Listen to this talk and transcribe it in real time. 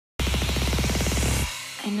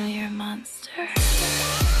I know you're a monster.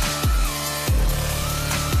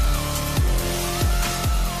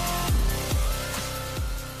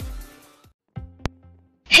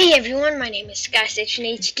 Hey everyone, my name is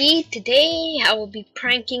skype. Today I will be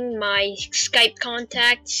pranking my Skype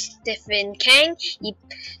contact, Stephan.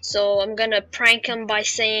 So I'm gonna prank him by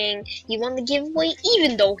saying he won the giveaway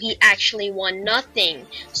even though he actually won nothing.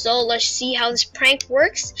 So let's see how this prank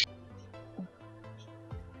works.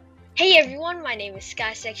 Hey everyone, my name is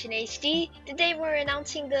skype. Today we're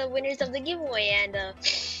announcing the winners of the giveaway, and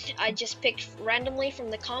I just picked randomly from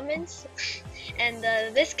the comments. And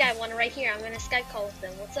this guy won right here. I'm gonna Skype call with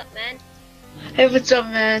him. What's up, man? Hey, what's up,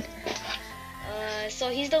 man? So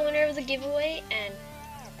he's the winner of the giveaway, and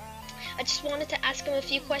I just wanted to ask him a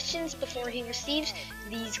few questions before he receives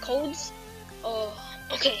these codes.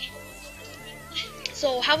 Okay.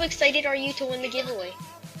 So how excited are you to win the giveaway?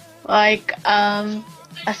 Like,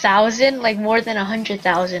 1,000, like more than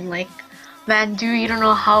 100,000. Like, man, dude, you don't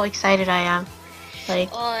know how excited I am.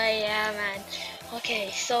 Like, oh yeah, man.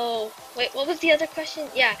 Okay, so wait, what was the other question?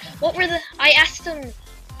 Yeah, what were the? I asked him.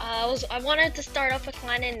 I wanted to start off a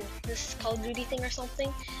clan in this Call of Duty thing or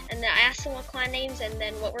something, and then I asked him what clan names, and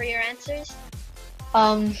then what were your answers?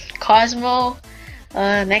 Cosmo,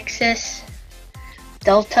 Nexus,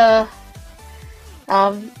 Delta.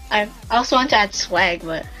 I also want to add Swag,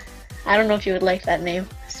 but I don't know if you would like that name.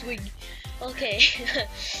 Swig. Okay.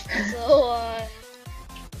 So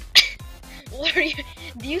what are you?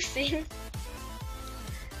 Do you sing?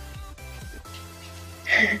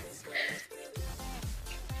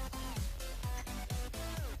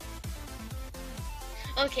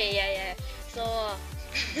 Okay, yeah. So,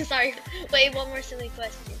 sorry. Wait, one more silly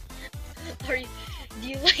question. Do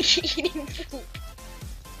you like eating poop?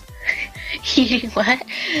 Eating what?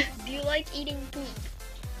 Do you like eating poop?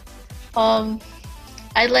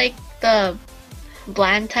 I like the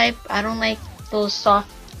bland type. I don't like those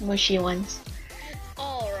soft, mushy ones.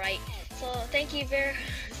 Alright. So, thank you very.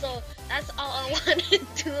 So, that's all I wanted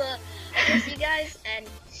to address you guys, and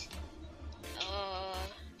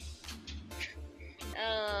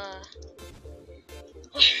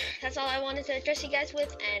that's all I wanted to address you guys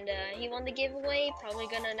with, and he won the giveaway. Probably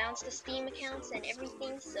gonna announce the Steam accounts and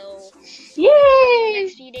everything, so Yay! in the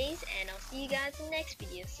next few days, and I'll see you guys in the next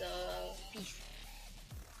video, so peace.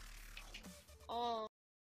 Oh.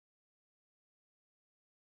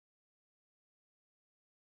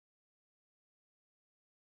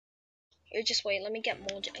 Here, just wait, let me get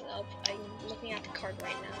Mojang up. I'm looking at the card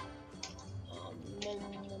right now.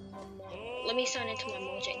 Let me sign into my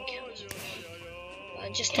Mojang account.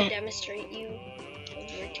 Just to demonstrate you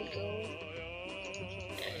where to go.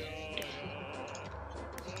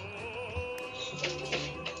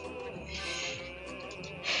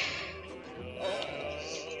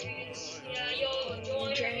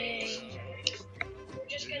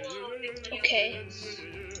 Okay.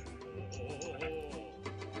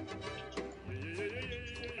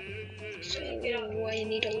 So I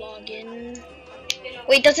need to log in.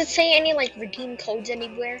 Wait, does it say any like redeem codes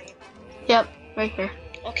anywhere? Yep, right here.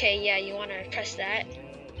 Okay, yeah, you wanna press that.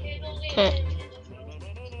 Okay.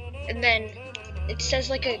 And then it says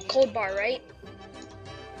like a code bar, right?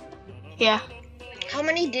 Yeah. How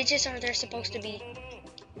many digits are there supposed to be?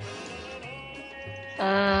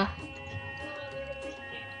 I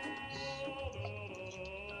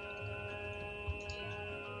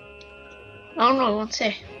don't know, I won't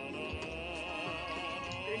say.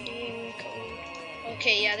 Redeem code.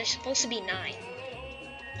 Okay, yeah, there's supposed to be 9.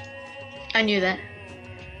 I knew that.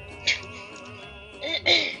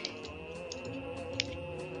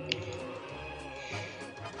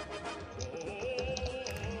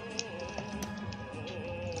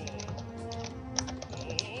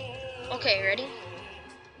 Okay, ready?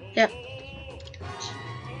 Yep.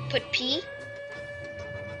 Put P.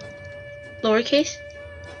 Lowercase?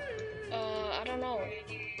 I don't know.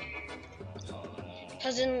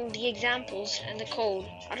 Cause in the examples and the code,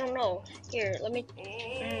 I don't know. Here, let me.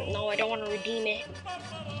 No, I don't want to redeem it.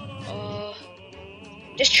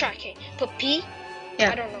 Just try. Okay, put P.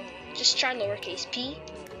 Yeah. I don't know. Just try lowercase P.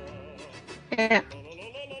 Yeah.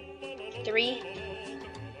 3.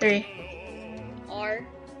 3. R.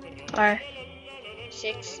 R.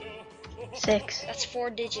 6. 6. That's 4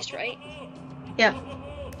 digits, right? Yep.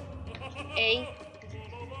 A.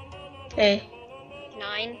 A.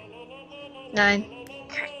 9. 9.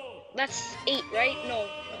 That's 8, right? No.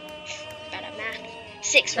 Bad at math.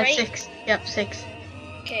 6, That's right? 6. Yep, 6.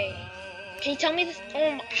 Okay. Can you tell me this?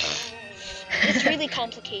 Oh my. It's really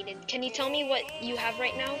complicated. Can you tell me what you have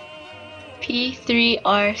right now?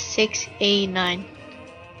 P3R6A9.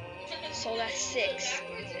 So that's 6.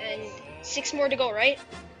 And 6 more to go, right?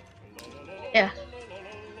 Yeah.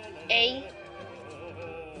 A.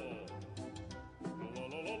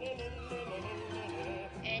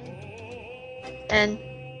 N.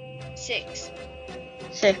 6.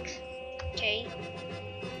 6. K.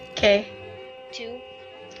 K. 2.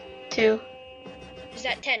 2. Is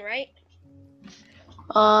that 10, right?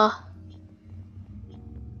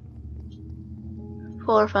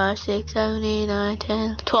 4, 5, 6, 7, 8, 9,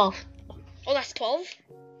 10, 12. Oh, that's 12?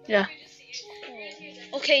 Yeah.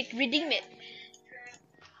 Okay, redeem it.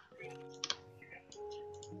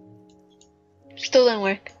 Still didn't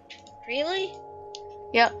work. Really?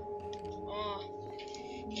 Yep. Oh.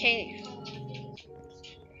 Okay.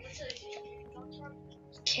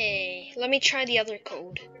 Okay, let me try the other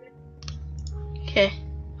code. Okay.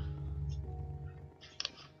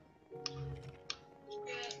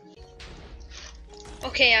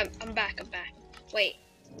 Okay, I'm back. Wait.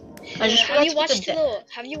 I just Have you realized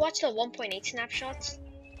watched the 1.8 snapshots?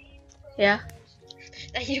 Yeah.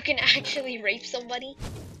 That you can actually rape somebody?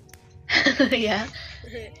 Yeah.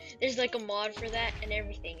 There's like a mod for that and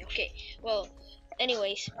everything. Okay, well,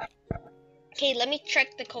 anyways. Okay, let me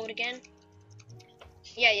check the code again.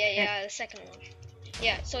 Yeah, the second one.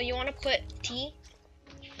 Yeah, so you want to put T.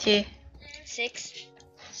 6.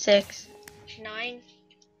 6. 9.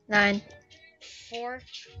 9. 4.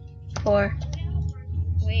 4.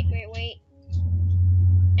 Wait.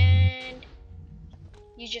 And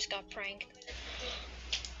you just got pranked.